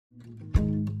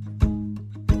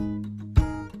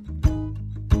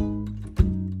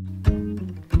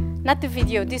Not the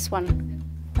video, this one.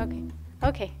 Okay,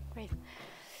 okay, great.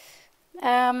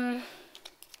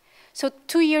 So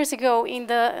 2 years ago, in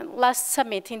the last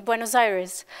summit in Buenos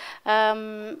Aires,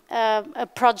 a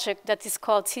project that is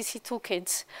called CC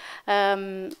Toolkits,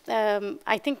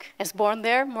 I think is born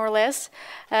there, more or less.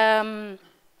 It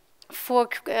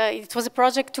was a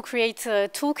project to create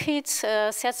toolkits,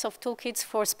 sets of toolkits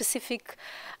for specific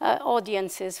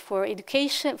audiences, for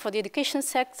education, for the education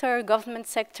sector, government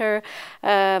sector,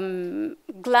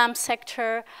 GLAM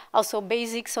sector, also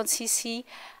basics on CC,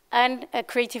 and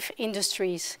creative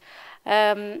industries.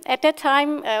 At that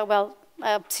time,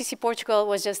 CC Portugal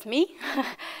was just me,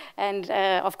 and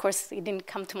of course it didn't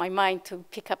come to my mind to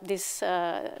pick up this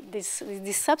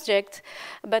subject.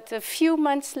 But a few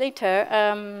months later,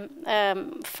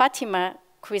 Fátima,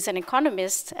 who is an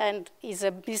economist and is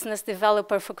a business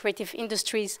developer for creative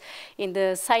industries in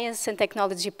the Science and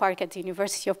Technology Park at the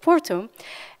University of Porto,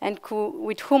 and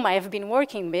with whom I have been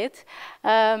working with,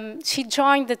 she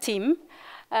joined the team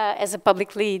as a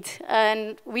public lead,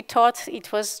 and we thought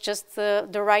it was just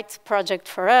the right project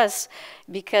for us,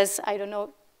 because I don't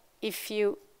know if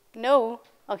you know,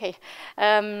 okay,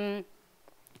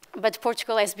 but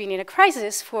Portugal has been in a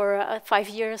crisis for 5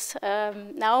 years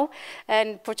now,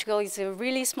 and Portugal is a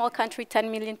really small country, 10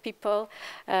 million people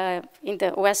in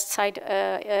the west side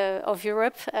of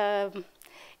Europe,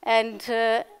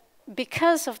 and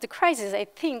because of the crisis, I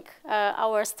think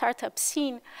our startup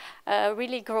scene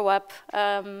really grew up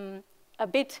a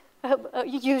bit, a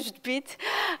huge bit.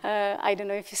 I don't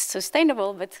know if it's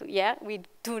sustainable, but yeah, we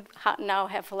do now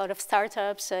have a lot of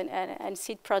startups and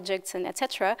seed projects and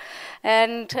etc.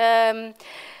 And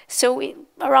so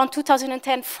around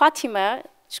 2010, Fátima,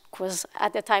 which was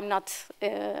at the time not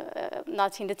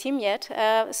in the team yet,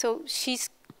 so she's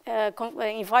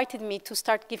invited me to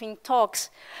start giving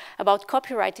talks about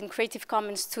copyright and Creative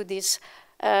Commons to these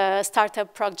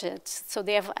startup projects. So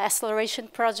they have acceleration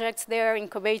projects there,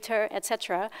 incubator,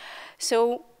 etc.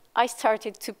 So I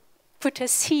started to put a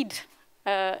seed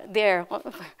there,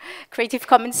 Creative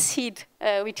Commons seed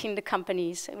within the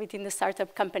companies, within the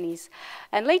startup companies.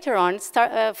 And later on,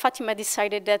 Fátima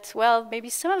decided that, well,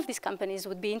 maybe some of these companies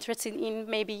would be interested in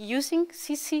maybe using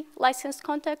CC licensed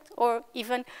content or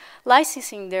even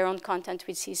licensing their own content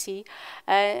with CC.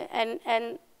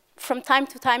 And from time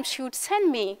to time, she would send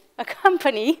me a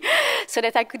company so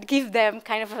that I could give them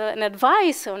kind of an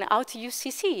advice on how to use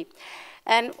CC.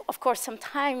 And of course,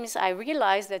 sometimes I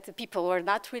realized that the people were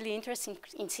not really interested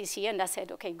in CC, and I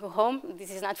said, okay, go home, this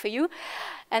is not for you.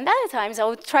 And other times I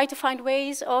would try to find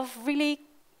ways of really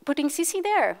putting CC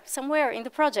there, somewhere in the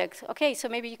project. Okay, so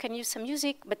maybe you can use some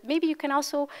music, but maybe you can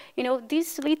also, you know,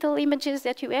 these little images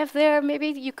that you have there, maybe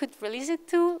you could release it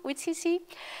too with CC.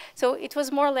 So it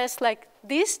was more or less like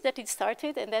this that it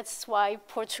started, and that's why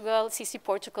Portugal, CC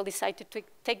Portugal decided to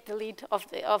take the lead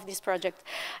of this project.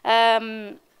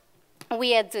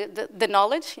 We had the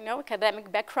knowledge, you know,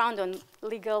 academic background on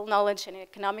legal knowledge and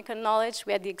economical knowledge.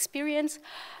 We had the experience.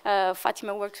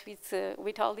 Fátima worked with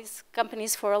all these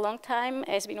companies for a long time,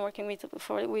 has been working with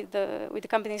the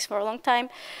companies for a long time.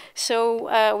 So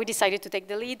we decided to take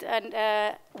the lead, and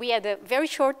we had a very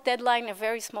short deadline, a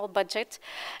very small budget,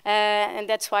 and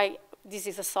that's why this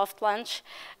is a soft launch,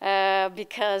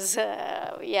 because,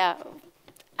 yeah,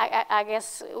 I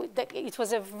guess it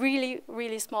was a really,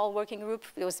 really small working group.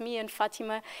 It was me and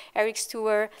Fátima, Eric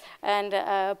Stewart, and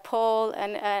Paul,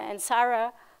 and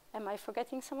Sarah. Am I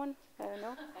forgetting someone? No? And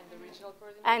the regional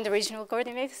coordinators. And the regional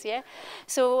coordinators, yeah.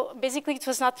 So basically, it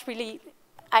was not really,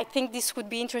 I think this would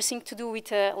be interesting to do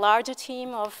with a larger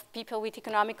team of people with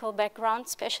economical background,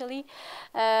 especially,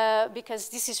 because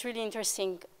this is really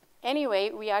interesting. Anyway,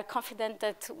 we are confident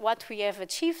that what we have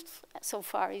achieved so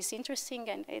far is interesting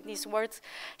and it is worth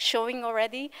showing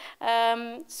already.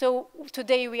 So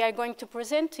today we are going to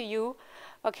present to you,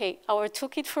 okay, our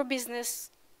toolkit for business.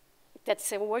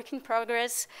 That's a work in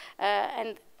progress,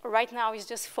 and right now is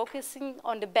just focusing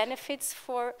on the benefits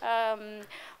for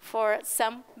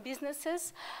some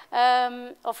businesses.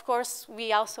 Of course,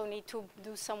 we also need to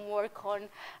do some work on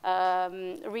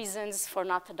reasons for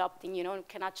not adopting. You know, you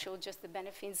cannot show just the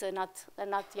benefits and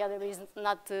not the other reasons,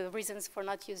 not the reasons for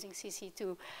not using CC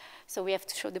too. So we have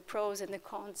to show the pros and the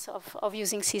cons of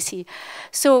using CC.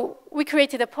 So we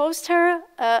created a poster,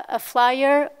 a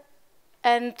flyer,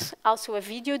 and also a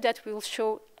video that we will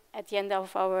show at the end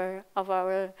of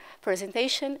our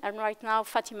presentation. And right now,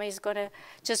 Fátima is going to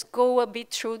just go a bit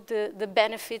through the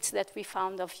benefits that we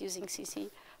found of using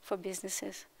CC for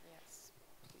businesses. Yes.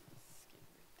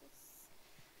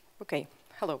 Okay,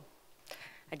 hello.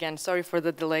 Again, sorry for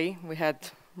the delay. We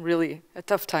had really a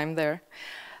tough time there.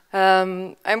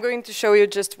 I'm going to show you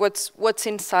just what's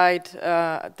inside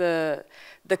the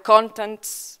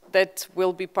contents that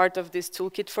will be part of this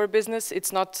toolkit for business.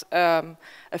 It's not a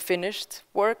finished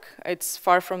work, it's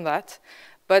far from that.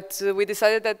 But we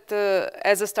decided that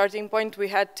as a starting point, we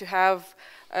had to have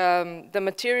the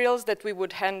materials that we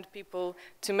would hand people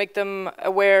to make them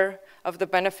aware of the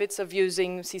benefits of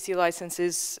using CC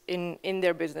licenses in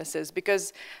their businesses.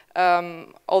 Because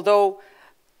although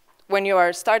when you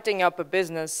are starting up a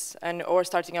business or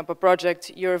starting up a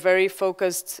project, you're very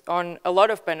focused on a lot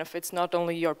of benefits, not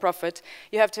only your profit.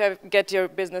 You have to get your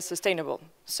business sustainable.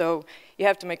 So you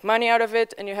have to make money out of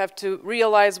it, and you have to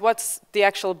realize what's the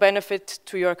actual benefit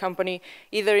to your company,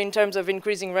 either in terms of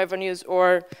increasing revenues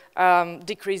or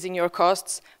decreasing your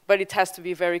costs, but it has to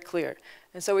be very clear.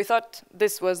 And so we thought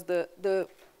this was the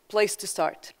place to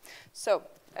start. So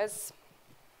as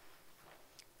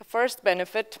a first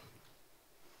benefit,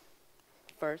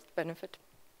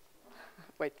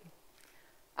 wait,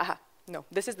 aha, no,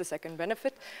 this is the second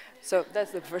benefit, so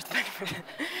that's the first benefit.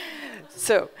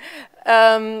 So,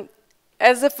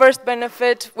 as a first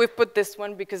benefit, we've put this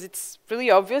one because it's really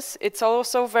obvious. It's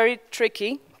also very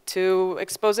tricky to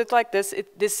expose it like this.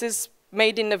 This is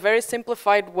made in a very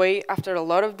simplified way after a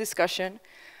lot of discussion,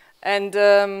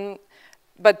 and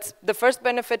but the first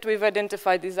benefit we've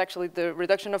identified is actually the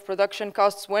reduction of production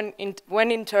costs when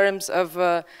in terms of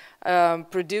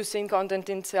producing content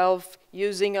itself,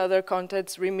 using other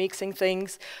contents, remixing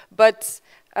things. But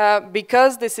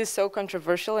because this is so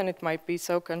controversial, and it might be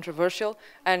so controversial,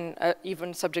 and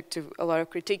even subject to a lot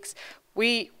of critiques,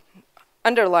 we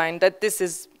underline that this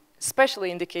is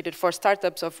especially indicated for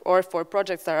startups or for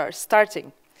projects that are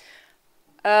starting.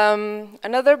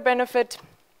 Another benefit.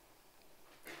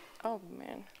 Oh,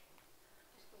 man.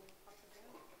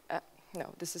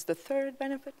 No, this is the third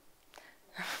benefit.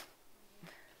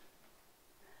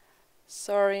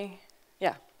 Sorry.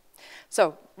 Yeah.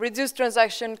 So, reduced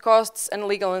transaction costs and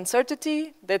legal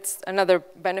uncertainty. That's another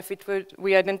benefit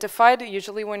we identified.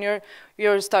 Usually when you're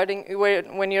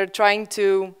trying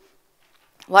to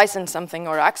license something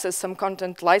or access some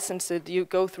content licensed, you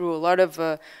go through a lot of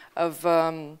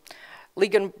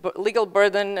legal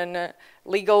burden and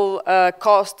legal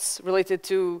costs related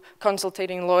to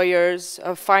consulting lawyers,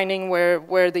 finding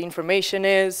where the information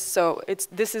is. So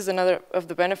this is another of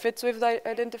the benefits we've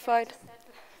identified.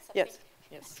 Yes.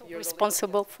 Yes. You're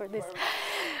responsible for this.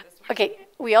 Okay,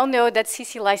 we all know that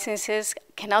CC licenses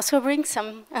can also bring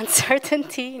some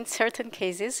uncertainty in certain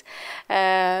cases.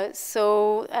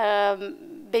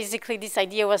 Basically, this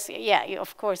idea was, yeah,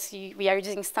 of course, we are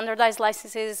using standardized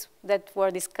licenses that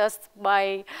were discussed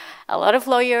by a lot of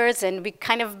lawyers, and we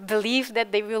kind of believe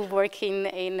that they will work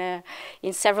in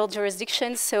several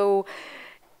jurisdictions. So,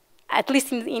 at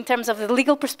least in terms of the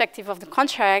legal perspective of the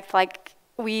contract, like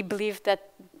we believe that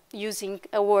using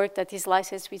a work that is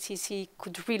licensed with CC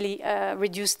could really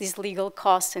reduce these legal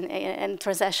costs and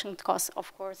transaction costs,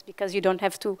 of course, because you don't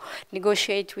have to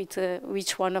negotiate with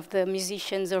which one of the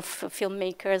musicians or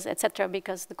filmmakers, etc.,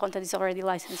 because the content is already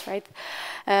licensed, right?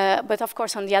 But of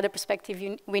course, on the other perspective,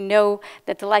 we know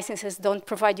that the licenses don't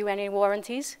provide you any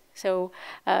warranties. So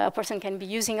a person can be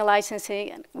using a license,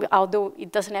 although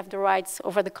it doesn't have the rights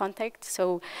over the content.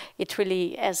 So it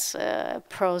really has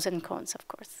pros and cons, of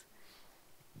course.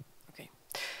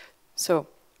 So,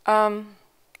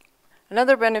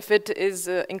 another benefit is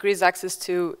increased access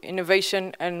to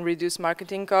innovation and reduce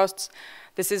marketing costs.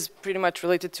 This is pretty much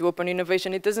related to open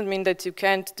innovation. It doesn't mean that you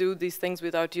can't do these things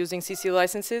without using CC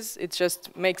licenses. It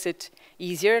just makes it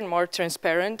easier and more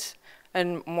transparent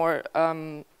and more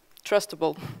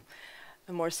trustable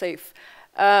and more safe.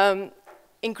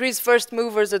 Increased first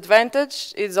movers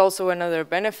advantage is also another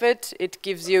benefit. It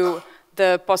gives you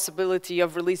the possibility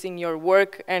of releasing your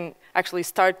work and actually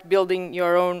start building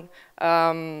your own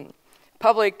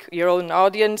public, your own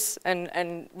audience,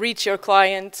 and reach your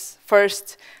clients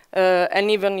first,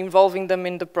 and even involving them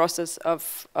in the process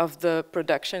of the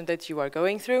production that you are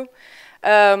going through.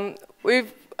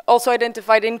 We've also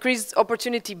identified increased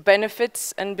opportunity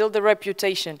benefits and build a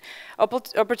reputation.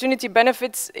 Opportunity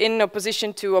benefits in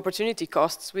opposition to opportunity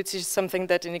costs, which is something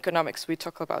that in economics we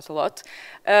talk about a lot.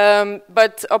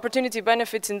 But opportunity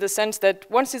benefits in the sense that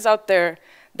once it's out there,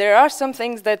 there are some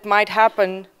things that might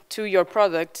happen to your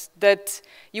product that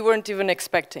you weren't even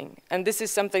expecting. And this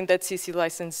is something that CC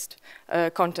licensed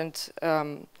content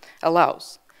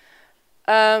allows.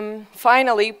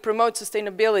 Finally, promote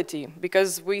sustainability,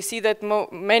 because we see that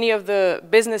many of the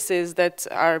businesses that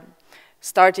are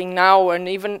starting now, and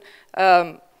even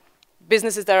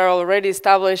businesses that are already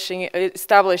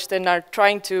established and are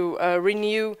trying to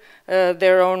renew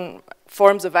their own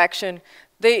forms of action,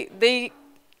 they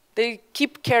they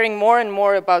keep caring more and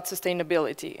more about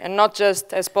sustainability, and not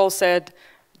just, as Paul said,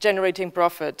 generating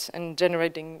profit and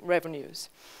generating revenues.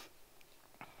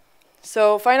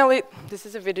 So finally, this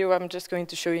is a video I'm just going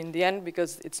to show you in the end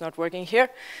because it's not working here.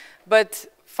 But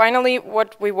finally,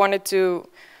 what we wanted to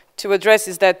address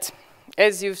is that,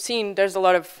 as you've seen, there's a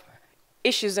lot of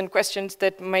issues and questions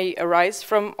that may arise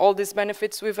from all these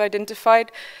benefits we've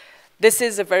identified. This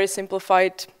is a very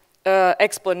simplified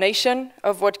explanation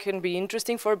of what can be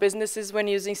interesting for businesses when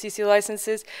using CC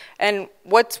licenses, and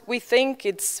what we think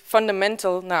it's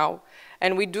fundamental now.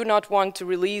 And we do not want to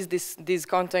release these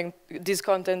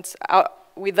contents out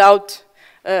without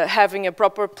having a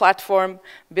proper platform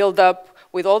built up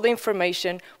with all the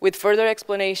information, with further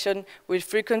explanation, with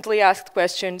frequently asked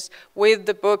questions, with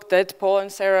the book that Paul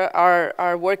and Sarah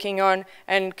are working on,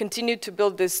 and continue to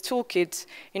build this toolkit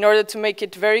in order to make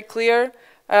it very clear.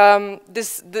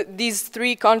 These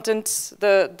three contents,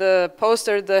 the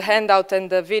poster, the handout, and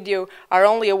the video, are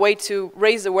only a way to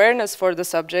raise awareness for the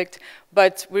subject,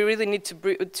 but we really need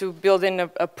to build in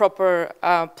a proper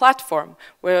platform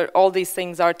where all these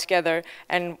things are together,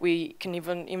 and we can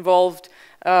even involve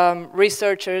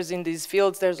researchers in these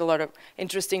fields. There's a lot of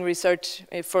interesting research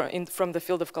from the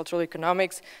field of cultural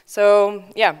economics. So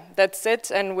yeah, that's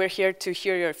it, and we're here to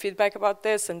hear your feedback about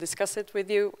this and discuss it with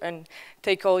you and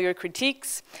take all your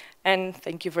critiques. And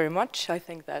thank you very much. I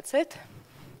think that's it.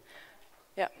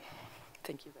 Yeah,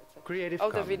 thank you. That's it. Creative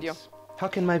Commons. the video. How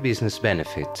can my business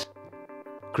benefit?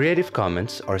 Creative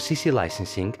Commons, or CC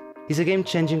licensing, is a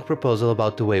game-changing proposal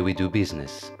about the way we do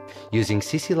business. Using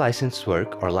CC licensed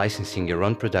work or licensing your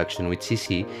own production with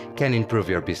CC can improve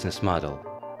your business model.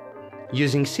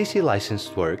 Using CC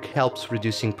licensed work helps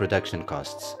reducing production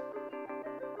costs.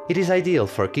 It is ideal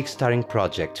for kickstarting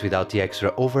projects without the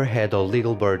extra overhead or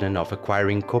legal burden of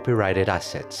acquiring copyrighted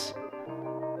assets.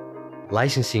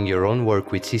 Licensing your own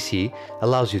work with CC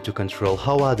allows you to control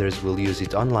how others will use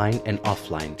it online and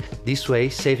offline, this way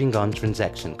saving on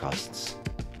transaction costs.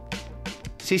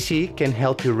 CC can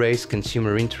help you raise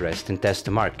consumer interest and test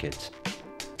the market.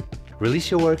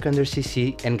 Release your work under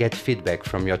CC and get feedback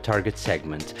from your target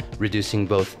segment, reducing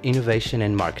both innovation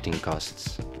and marketing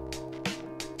costs.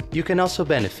 You can also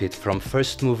benefit from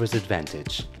first mover's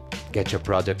advantage. Get your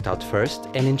product out first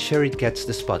and ensure it gets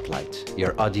the spotlight.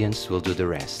 Your audience will do the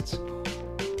rest.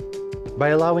 By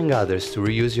allowing others to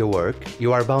reuse your work,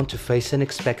 you are bound to face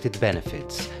unexpected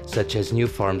benefits, such as new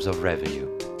forms of revenue.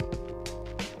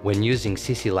 When using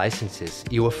CC licenses,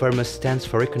 you affirm a stance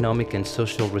for economic and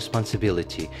social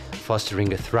responsibility,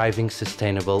 fostering a thriving,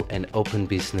 sustainable, and open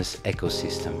business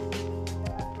ecosystem.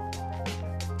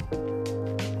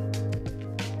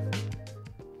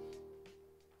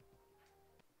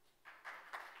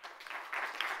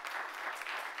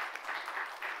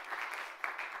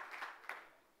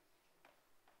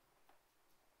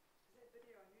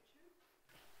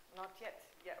 Not yet.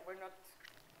 Yeah, we're not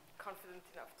confident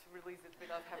enough to release it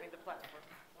without having the platform.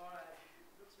 All right,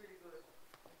 looks really good.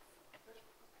 But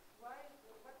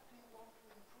what do you want to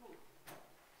improve?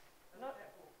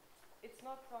 It's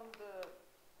not on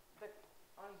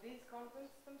on these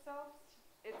contents themselves.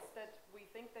 It's that we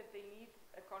think that they need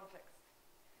a context,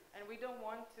 and we don't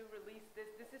want to release this.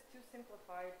 This is too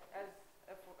simplified as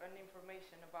an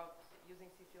information about using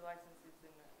CC licenses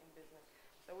in business.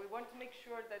 So we want to make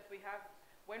sure that we have.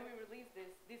 When we release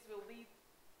this will lead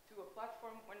to a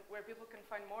platform where people can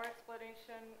find more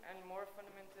explanation and more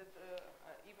fundamented,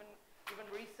 even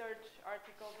research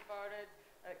articles about it,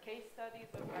 case studies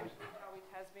of actually how it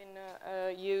has been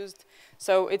used.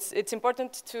 So it's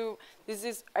important to.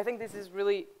 I think this is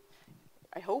really.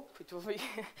 I hope it will be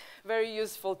very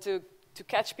useful to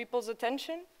catch people's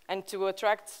attention and to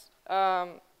attract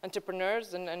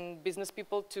entrepreneurs and business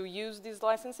people to use these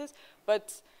licenses,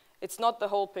 but it's not the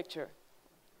whole picture.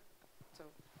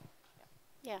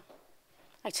 Yeah.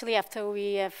 Actually, after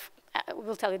we have,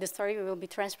 we'll tell you the story, we will be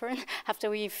transparent. After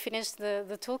we finish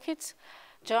the toolkit,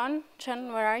 John,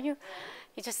 where are you?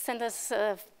 He just sent us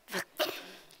a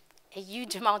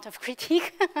huge amount of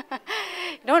critique.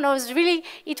 No, it's really,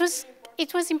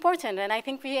 it was important, and I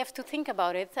think we have to think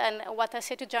about it. And what I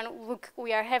said to John, look,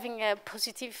 we are having a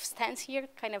positive stance here,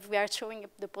 kind of we are showing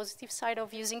the positive side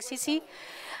of using CC.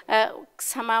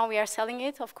 Somehow we are selling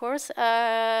it, of course,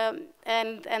 and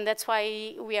that's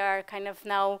why we are kind of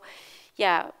now,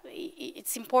 yeah,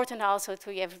 it's important also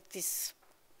to have this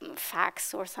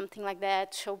facts or something like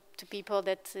that, show to people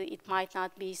that it might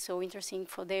not be so interesting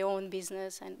for their own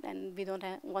business, and we don't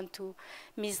want to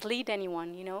mislead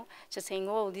anyone, you know, just saying,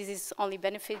 oh, this is only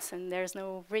benefits and there's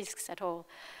no risks at all.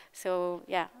 So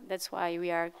yeah, that's why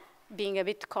we are being a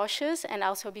bit cautious, and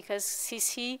also because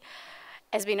CC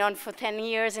has been on for 10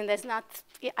 years, and there's not.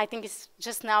 I think it's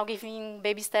just now giving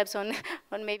baby steps on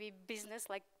on maybe business,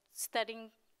 like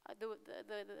studying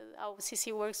how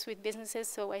CC works with businesses.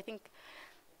 So I think,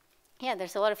 yeah,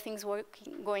 there's a lot of things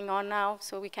going on now.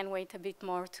 So we can wait a bit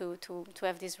more to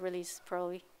have this release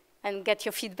probably, and get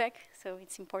your feedback. So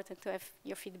it's important to have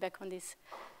your feedback on this.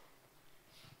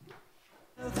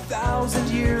 1,000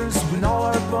 years when all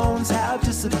our bones have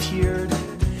disappeared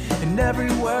and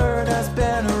every word has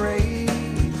been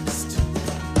erased,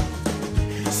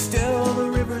 still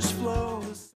the rivers flow.